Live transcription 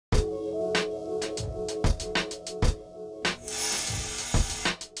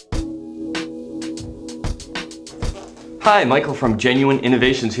Hi, Michael from Genuine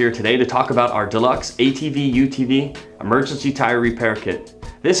Innovations here today to talk about our Deluxe ATV UTV Emergency Tire Repair Kit.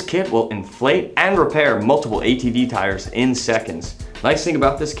 This kit will inflate and repair multiple ATV tires in seconds. Nice thing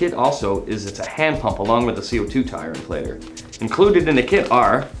about this kit also is it's a hand pump along with a CO2 tire inflator. Included in the kit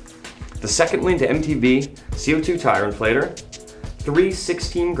are the second wind to MTV CO2 tire inflator, 3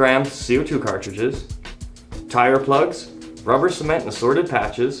 16-gram CO2 cartridges, tire plugs, rubber cement and assorted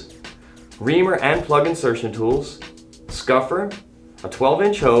patches, reamer and plug insertion tools, scuffer, a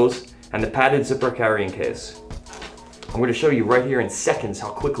 12-inch hose, and the padded zipper carrying case. I'm going to show you right here in seconds how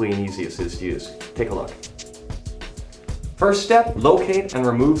quickly and easy this is to use. Take a look. First step, locate and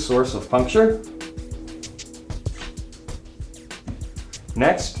remove source of puncture.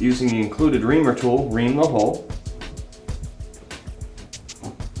 Next, using the included reamer tool, ream the hole.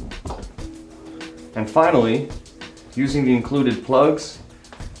 And finally, using the included plugs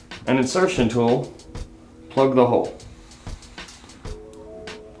and insertion tool, plug the hole.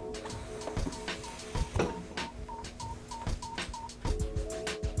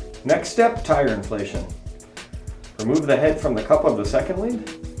 Next step, tire inflation. Remove the head from the cup of the second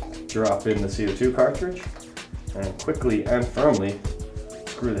lead, drop in the CO2 cartridge, and quickly and firmly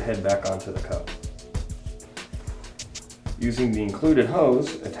screw the head back onto the cup. Using the included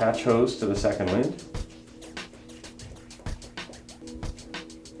hose, attach hose to the second wind,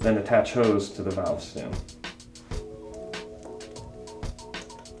 then attach hose to the valve stem.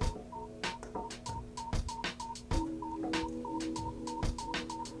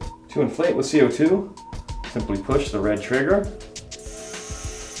 To inflate with CO2, simply push the red trigger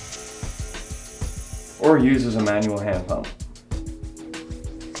or use as a manual hand pump.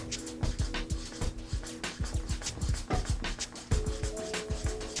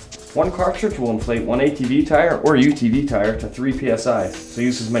 One cartridge will inflate one ATV tire or UTV tire to 3 psi, so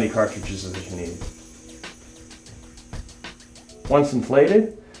use as many cartridges as you need. Once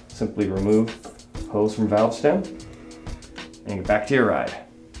inflated, simply remove hose from valve stem and get back to your ride.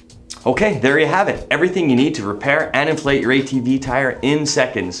 Okay, there you have it. Everything you need to repair and inflate your ATV tire in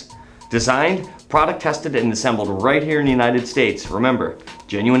seconds. Designed, product tested, and assembled right here in the United States. Remember,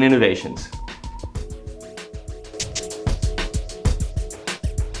 Genuine Innovations.